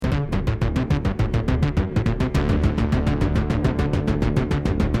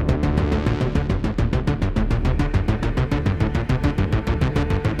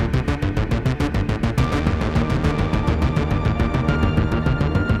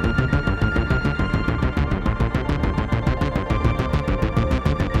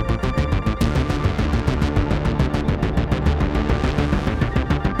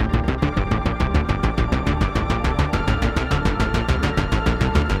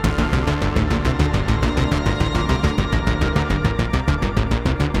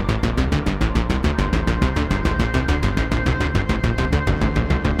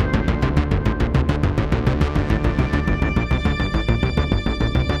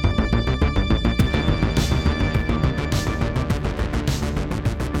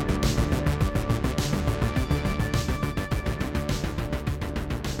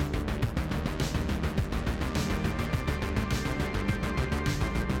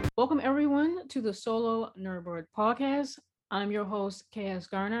Welcome everyone to the Solo Nerdbird podcast. I'm your host, KS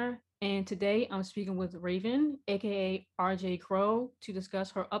Garner, and today I'm speaking with Raven, aka RJ Crow, to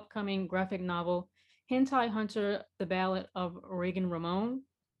discuss her upcoming graphic novel, Hentai Hunter: The Ballad of Reagan Ramon.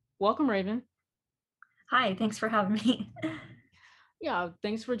 Welcome, Raven. Hi, thanks for having me. Yeah,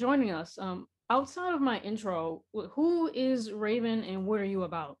 thanks for joining us. Outside of my intro, who is Raven and what are you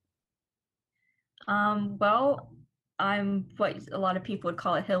about? Well, I'm what a lot of people would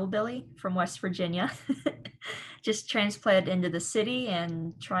call a hillbilly from West Virginia. Just transplanted into the city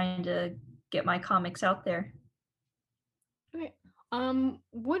and trying to get my comics out there. Okay.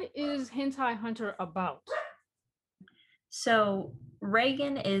 What is Hentai Hunter about? So,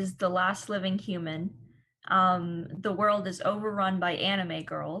 Reagan is the last living human. The world is overrun by anime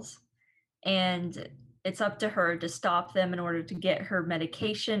girls, and it's up to her to stop them in order to get her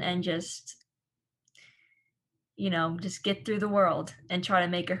medication and just get through the world and try to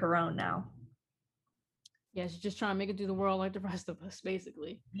make it her own now. Yeah, she's just trying to make it through the world like the rest of us,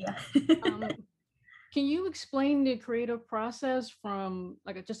 basically. Yeah. Um, can you explain the creative process from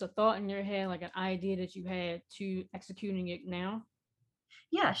just a thought in your head, like an idea that you had to executing it now?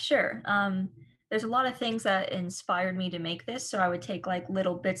 Yeah, sure. There's a lot of things that inspired me to make this. So I would take like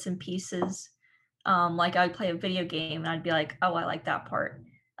little bits and pieces. Like I would play a video game and I'd be like, oh, I like that part.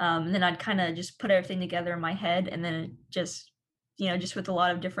 And then I'd kind of just put everything together in my head. And then it just with a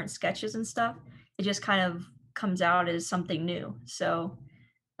lot of different sketches and stuff, it just kind of comes out as something new. So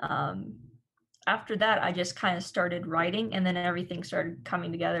um, after that, I just kind of started writing and then everything started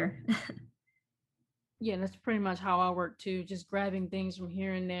coming together. Yeah, that's pretty much how I work too, just grabbing things from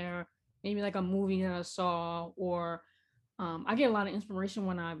here and there, maybe like a movie that I saw, or I get a lot of inspiration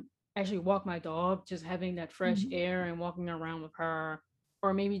when I actually walk my dog, just having that fresh Mhm. air and walking around with her,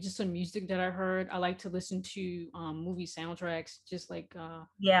 or maybe just some music that I heard. I like to listen to movie soundtracks, just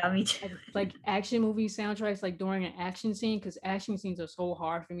Yeah, me too. like action movie soundtracks, like during an action scene, because action scenes are so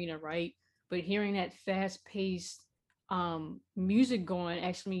hard for me to write. But hearing that fast paced music going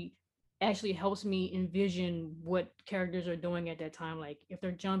actually helps me envision what characters are doing at that time, like if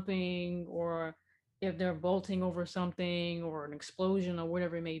they're jumping or if they're vaulting over something or an explosion or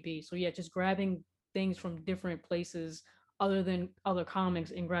whatever it may be. So yeah, just grabbing things from different places other than other comics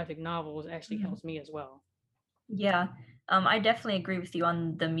and graphic novels actually Mhm. helps me as well. Yeah, I definitely agree with you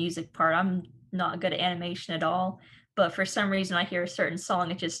on the music part. I'm not good at animation at all, but for some reason, I hear a certain song,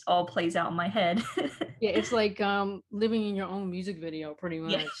 it just all plays out in my head. Yeah, it's like living in your own music video pretty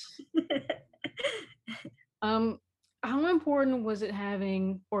Yeah. much. Um how important was it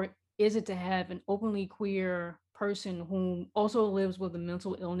having, or is it to have, an openly queer person who also lives with a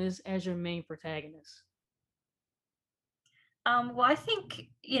mental illness as your main protagonist? Well, I think,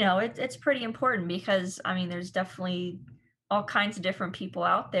 it's pretty important because, I mean, there's definitely all kinds of different people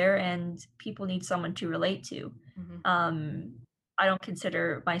out there, and people need someone to relate to. Mhm. Um, I don't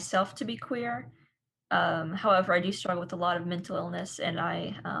consider myself to be queer. However, I do struggle with a lot of mental illness, and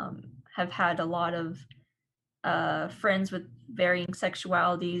I have had a lot of friends with varying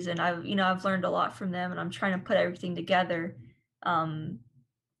sexualities, and I've learned a lot from them, and I'm trying to put everything together um,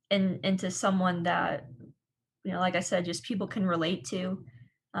 into someone that, like I said, just people can relate to.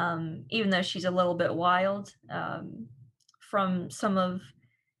 Even though she's a little bit wild, from some of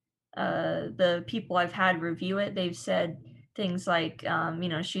the people I've had review it, they've said things like,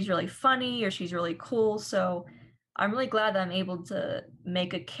 she's really funny or she's really cool. So I'm really glad that I'm able to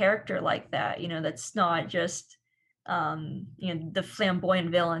make a character like that, that's not just, the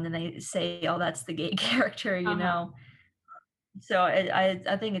flamboyant villain and they say, oh, that's the gay character. Uh-huh. So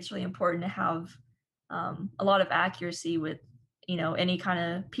I think it's really important to have a lot of accuracy with, any kind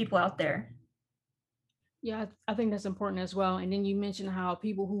of people out there. Yeah, I think that's important as well. And then you mentioned how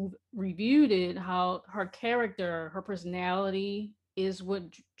people who reviewed it, how her character, her personality is what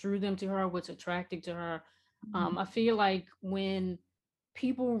drew them to her, what's attractive to her. Mhm. I feel like when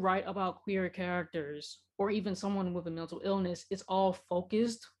people write about queer characters or even someone with a mental illness, it's all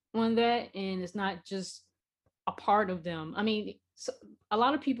focused on that and it's not just a part of them. I mean, so a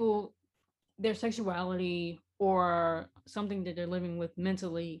lot of people, their sexuality or something that they're living with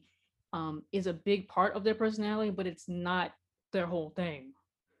mentally is a big part of their personality, but it's not their whole thing.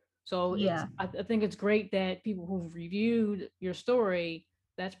 So Yeah. I think it's great that people who've reviewed your story,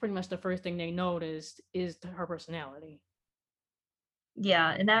 that's pretty much the first thing they noticed is her personality.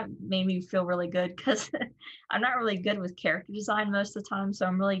 Yeah, and that made me feel really good because I'm not really good with character design most of the time, so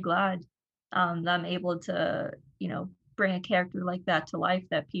I'm really glad, that I'm able to, bring a character like that to life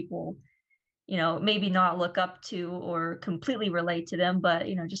that people, maybe not look up to or completely relate to them, but,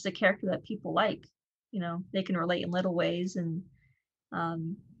 just a character that people like. They can relate in little ways and,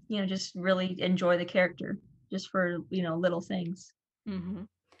 um, just really enjoy the character just for, little things. Hmm.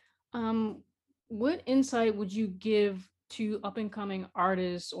 Um, what insight would you give to up and coming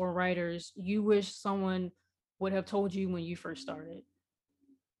artists or writers you wish someone would have told you when you first started?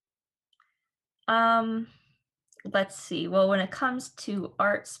 Um, let's see. Well, when it comes to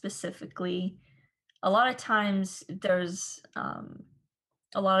art specifically, a lot of times there's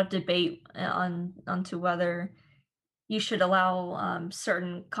a lot of debate onto whether you should allow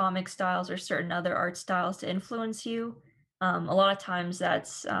certain comic styles or certain other art styles to influence you. A lot of times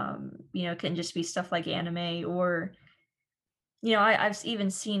that's can just be stuff like anime or I've even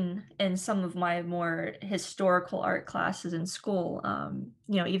seen in some of my more historical art classes in school,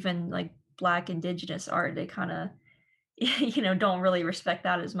 even like Black Indigenous art, they kind of don't really respect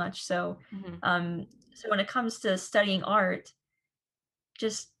that as much. Hmm. So when it comes to studying art,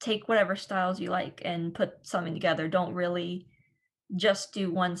 just take whatever styles you like and put something together. Don't really just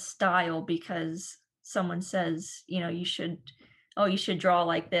do one style because someone says, you should draw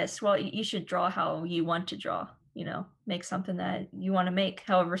like this. Well, you should draw how you want to draw, make something that you want to make,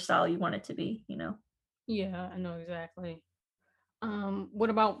 however style you want it to be. Yeah, I know exactly. What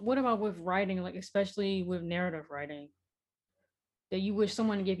about with writing, like especially with narrative writing, that you wish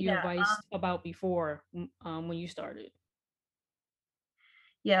someone gave you Yeah. advice about before when you started?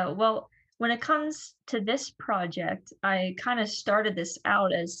 Yeah. Well, when it comes to this project, I kind of started this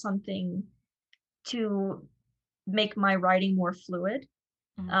out as something to make my writing more fluid,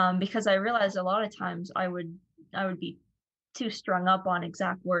 Hmm. because I realized a lot of times I would be too strung up on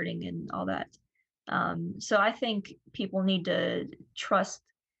exact wording and all that. So I think people need to trust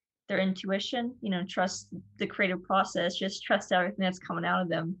their intuition, trust the creative process, just trust everything that's coming out of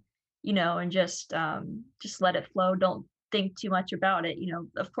them, and just let it flow. Don't think too much about it.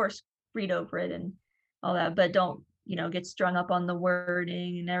 Of course, read over it and all that, but don't, get strung up on the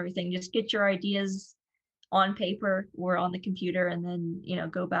wording and everything. Just get your ideas on paper or on the computer and then,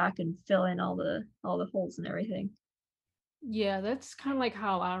 go back and fill in all the holes and everything. Yeah, that's kind of like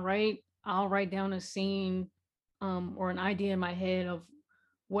how I write. I'll write down a scene or an idea in my head of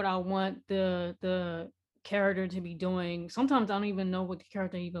what I want the character to be doing. Sometimes I don't even know what the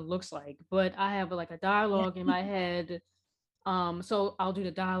character even looks like, but I have like a Yeah. dialogue in my head. So I'll do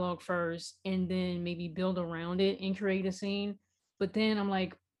the dialogue first and then maybe build around it and create a scene. But then I'm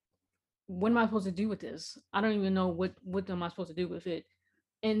like, what am I supposed to do with this? I don't even know what am I supposed to do with it.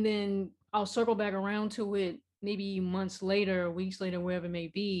 And then I'll circle back around to it maybe months later, weeks later, wherever it may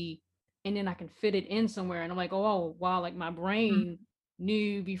be, and then I can fit it in somewhere. And I'm like, oh wow, like my Mhm. brain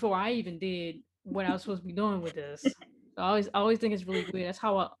knew before I even did what I was supposed to be doing with this. So I always think it's really weird. That's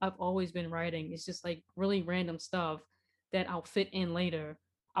how I've always been writing. It's just like really random stuff that I'll fit in later.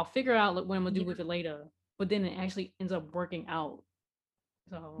 I'll figure out like, what I'm gonna do Yeah. with it later, but then it actually ends up working out.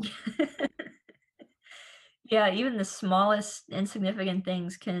 So Yeah, even the smallest insignificant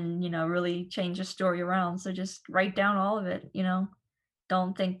things can, really change a story around. So just write down all of it.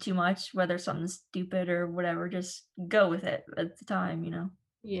 Don't think too much whether something's stupid or whatever. Just go with it at the time.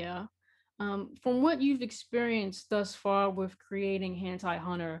 yeah. From what you've experienced thus far with creating Hentai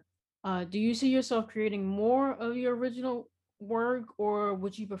Hunter, do you see yourself creating more of your original work, or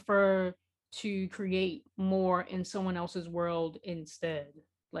would you prefer to create more in someone else's world instead?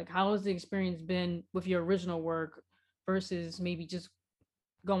 Like, how has the experience been with your original work versus maybe just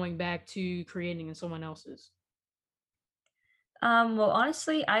going back to creating in someone else's? Well,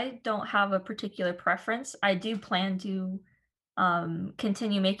 honestly, I don't have a particular preference. I do plan to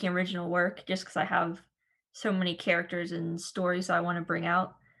continue making original work just because I have so many characters and stories I want to bring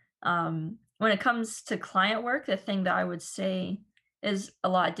out. When it comes to client work, the thing that I would say is a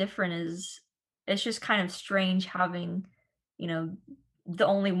lot different is it's just kind of strange having, you know, the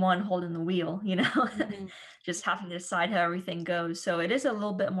only one holding the wheel, Hmm. just having to decide how everything goes. So it is a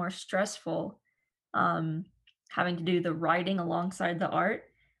little bit more stressful, um, having to do the writing alongside the art.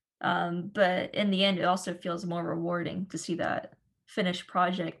 But in the end, it also feels more rewarding to see that finished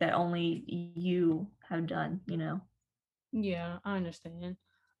project that only you have done. Yeah, I understand.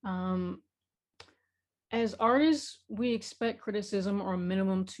 Um, as artists, we expect criticism or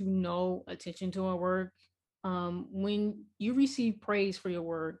minimum to no attention to our work. When you receive praise for your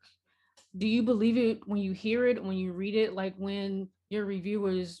work, do you believe it when you hear it, when you read it? Like when your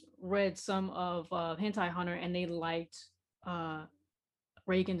reviewers read some of Hentai Hunter and they liked uh,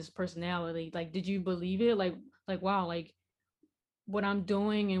 Reagan's personality, like did you believe it? Like wow, like what I'm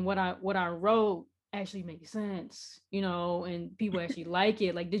doing and what I wrote actually makes sense, and people actually like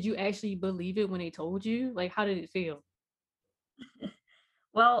it. Like, did you actually believe it when they told you? Like, how did it feel?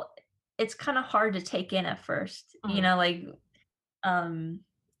 Well, it's kind of hard to take in at first, Uh-huh. um,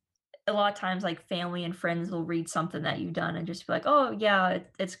 a lot of times, like, family and friends will read something that you've done and just be like, "Oh, yeah,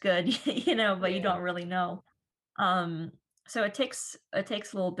 it's good," but you Yeah. don't really know. Um, so it takes a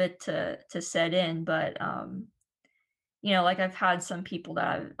little bit to set in, but, like, I've had some people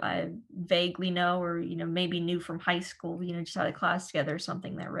that I vaguely know or, maybe knew from high school, just had a class together or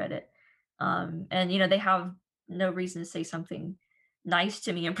something that read it. And, they have no reason to say something nice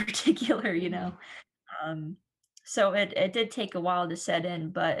to me in particular, Mhm. Um, so it did take a while to set in,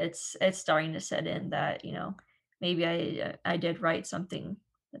 but it's starting to set in that, maybe I did write something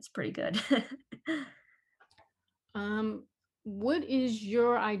that's pretty good. Um, what is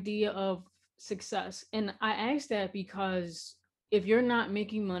your idea of success? And I ask that because if you're not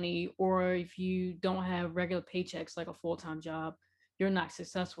making money or if you don't have regular paychecks like a full-time job, you're not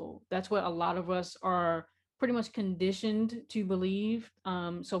successful. That's what a lot of us are pretty much conditioned to believe.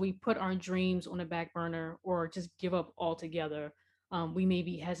 So we put our dreams on the back burner or just give up altogether. We may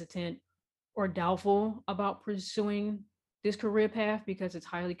be hesitant or doubtful about pursuing this career path because it's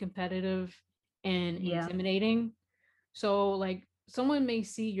highly competitive and Yeah. intimidating. So like someone may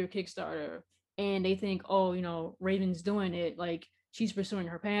see your Kickstarter and they think, oh, Raven's doing it. Like she's pursuing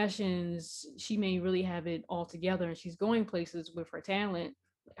her passions. She may really have it all together and she's going places with her talent.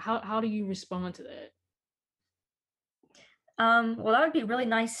 How do you respond to that? Well, that would be really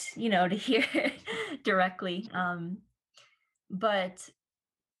nice, to hear directly. But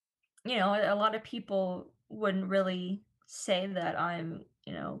a lot of people wouldn't really say that I'm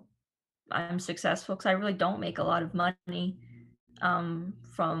successful because I really don't make a lot of money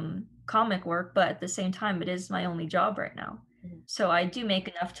from comic work, but at the same time, it is my only job right now. Mhm. So I do make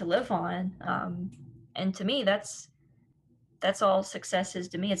enough to live on, and to me, that's all success is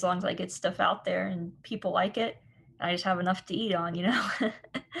to me. As long as I get stuff out there and people like it, I just have enough to eat on.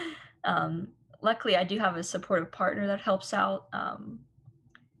 um, Luckily, I do have a supportive partner that helps out,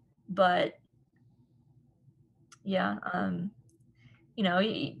 but yeah,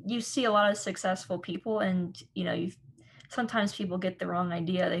 you see a lot of successful people, and sometimes people get the wrong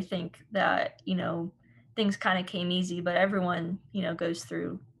idea. They think that things kind of came easy, but everyone goes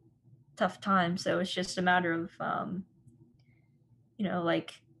through tough times. So it's just a matter of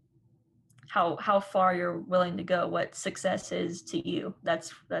like how far you're willing to go, what success is to you.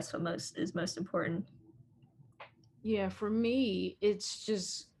 That's what most important. Yeah, for me, it's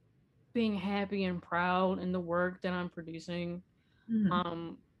just being happy and proud in the work that I'm producing.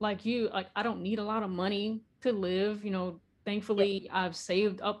 Mhm. Like you, like I don't need a lot of money to live. Yeah. Thankfully I've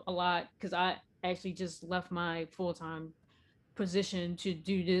saved up a lot because I actually just left my full-time position to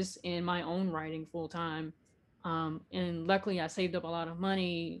do this in my own writing full time. And luckily I saved up a lot of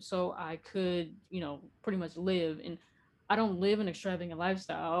money so I could, pretty much live. And I don't live an extravagant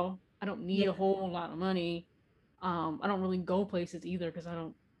lifestyle. I don't need a Yeah. whole lot of money. I don't really go places either because I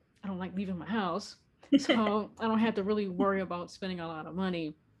don't like leaving my house. So I don't have to really worry about spending a lot of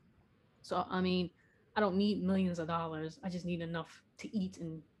money. So I mean, I don't need millions of dollars. I just need enough to eat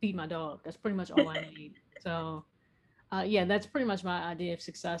and feed my dog. That's pretty much all I need. So yeah, that's pretty much my idea of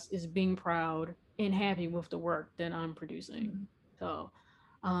success is being proud and happy with the work that I'm producing. Mhm. So,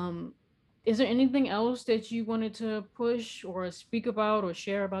 um, is there anything else that you wanted to push or speak about or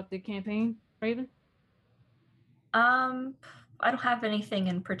share about the campaign, Raven? Um, I don't have anything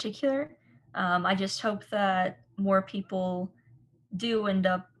in particular. I just hope that more people do end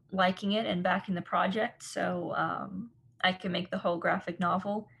up liking it and backing the project, so I can make the whole graphic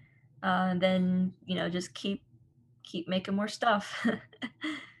novel, and then just keep making more stuff.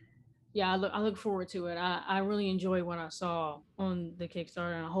 Yeah, I look forward to it. I really enjoy what I saw on the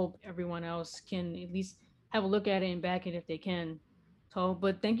Kickstarter, and I hope everyone else can at least have a look at it and back it if they can. So,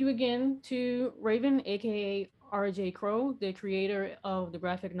 but thank you again to Raven, aka RJ Crow, the creator of the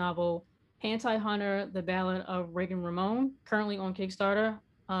graphic novel Anti Hunter: The Ballad of Reagan Ramon, currently on Kickstarter.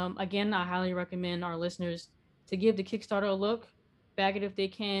 Again, I highly recommend our listeners to give the Kickstarter a look, back it if they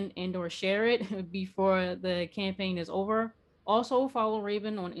can, and/or share it before the campaign is over. Also, follow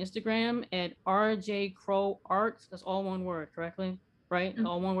Raven on Instagram at RJ Crow Arts. That's all one word, correctly? Right? Mm,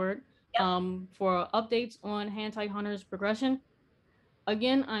 All one word. yep. For updates on Hentai Hunter's progression.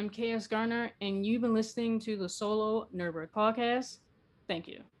 Again, I'm KS Garner, and you've been listening to the Solo Nerdberg podcast. Thank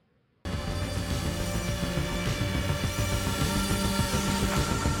you.